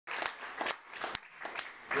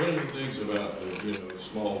One of the things about the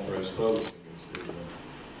small press publishing is that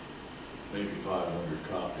maybe 500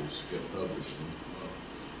 copies get published. And,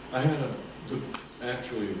 I had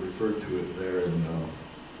actually referred to it there in a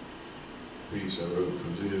piece I wrote for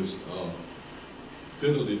Liz.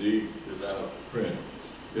 Fiddle-de-dee is out of print.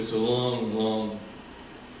 It's a long, long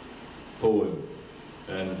poem,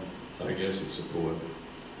 and I guess it's a poem.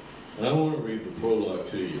 And I want to read the prologue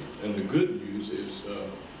to you. And the good news is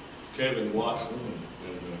Kevin Watson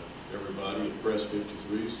and everybody at Press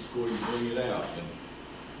 53 is going to bring it out in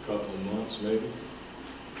a couple of months, maybe.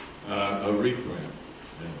 A reprint,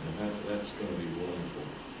 and that's going to be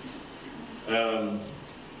wonderful.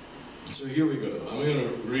 So here we go. I'm going to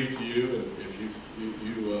read to you, and if you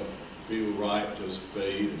feel right, just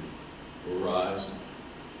fade or rise.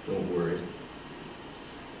 Don't worry.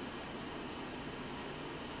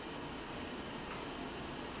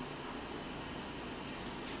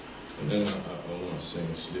 And then I want to sing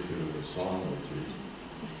a snippet of a song or two.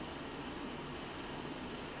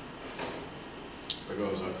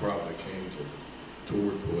 Because I probably came to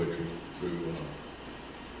toward poetry through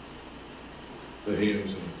the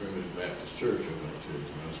hymns in the Primitive Baptist Church I went to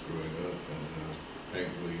when I was growing up, and Hank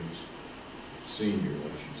Williams Sr.,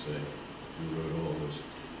 I should say, who wrote all those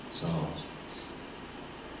songs.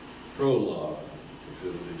 Prologue to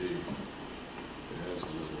Fiddle-de-dee. It has a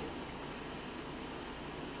little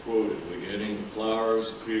quote at the beginning: "The flowers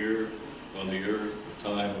appear on the earth, the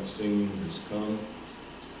time of singing has come,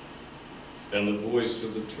 and the voice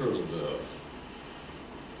of the turtle dove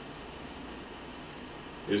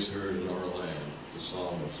is heard in our land, the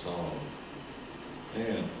song of song.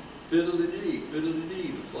 And fiddle-de-dee,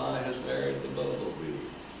 fiddle-de-dee, the fly has married the bumblebee,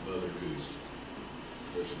 mother goose."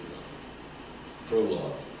 There's the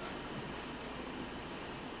prologue.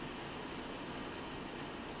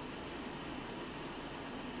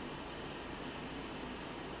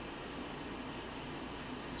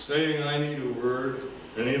 Saying I need a word,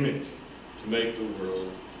 an image to make the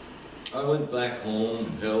world, I went back home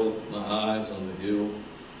and held my eyes on the hill,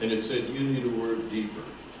 and it said, "You need a word deeper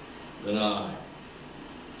than I."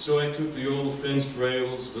 So I took the old fence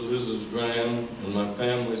rails, the lizard's dram, and my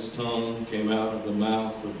family's tongue came out of the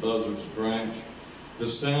mouth of Buzzard's branch, the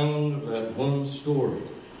sound of that one story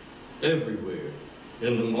everywhere,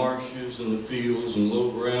 in the marshes and the fields and low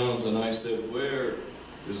grounds, and I said, "Where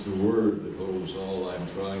is the word that holds all I'm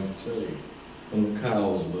trying to say?" And the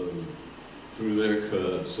cows lowed through their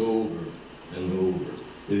cuds over and over.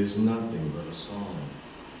 It is nothing but a song.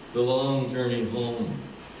 The long journey home.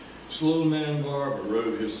 Slow man Barber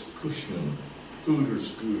rode his Cushman hooter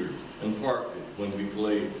scooter and parked it when we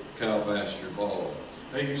played cow pasture ball.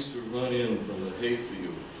 I used to run in from the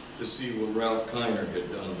hayfield to see what Ralph Kiner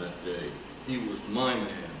had done that day. He was my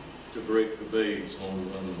man to break the Babe's home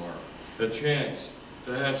run mark. A chance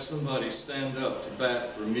to have somebody stand up to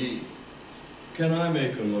bat for me. Can I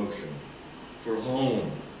make a motion for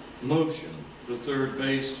home? Motion, the third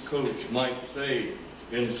base coach might say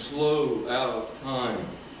in slow, out of time.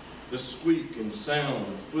 The squeak and sound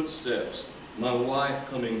of footsteps, my wife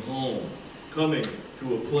coming home, coming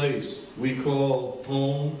to a place we call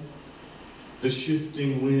home. The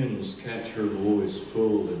shifting winds catch her voice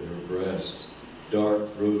full in her breast,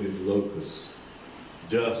 dark-throated locusts,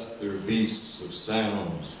 dust their beasts of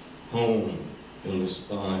sounds, home in the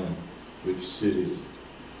spine which sitteth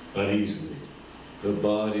uneasily, the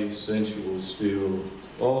body sensual still,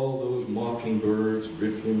 all those mockingbirds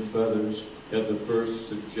riffling feathers at the first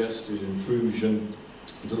suggested intrusion,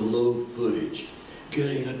 the low footage,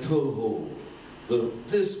 getting a toehold.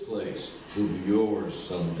 This place will be yours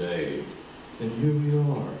someday. And here we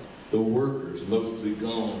are, the workers mostly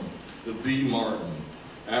gone, the bee martin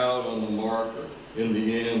out on the marker in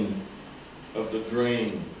the end of the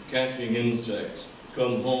drain, catching insects,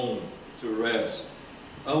 come home to rest.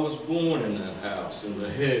 I was born in that house, in the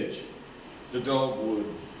hedge, the dogwood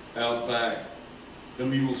out back, the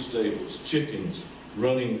mule stables, chickens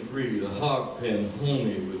running free, the hog pen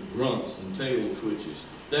homey with grunts and tail twitches.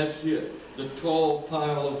 That's it, the tall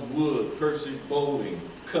pile of wood Percy Bowling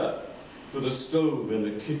cut for the stove in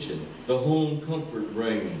the kitchen, the home comfort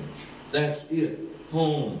range. That's it,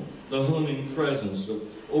 home, the humming presence of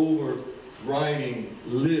overriding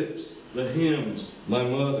lips, the hymns my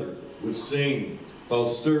mother would sing while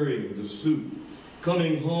stirring the soup.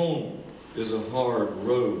 Coming home is a hard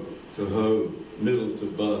road to hoe, middle to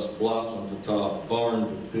bust, blossom to top, barn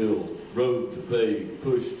to fill, road to pave,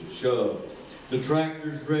 push to shove. The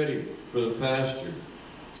tractor's ready for the pasture.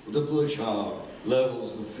 The bush hog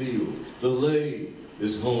levels the field. The lathe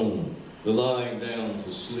is home, the lying down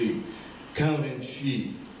to sleep. Counting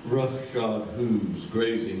sheep, roughshod hooves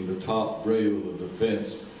grazing the top rail of the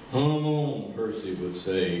fence. Hum on, Percy would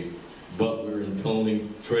say. Butler and Tony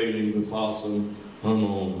trailing the possum. Hum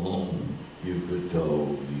on home, you good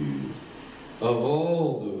dog, you. Of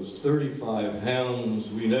all those 35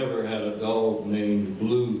 hounds, we never had a dog named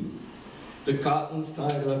Blue. The cotton's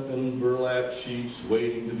tied up in burlap sheets,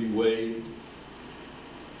 waiting to be weighed.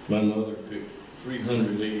 My mother picked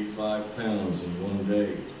 385 pounds in one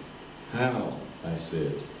day. How? I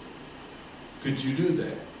said. Could you do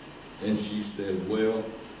that? And she said, well,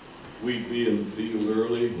 we'd be in the field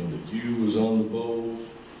early when the dew was on the boughs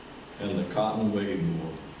and the cotton weighed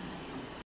more.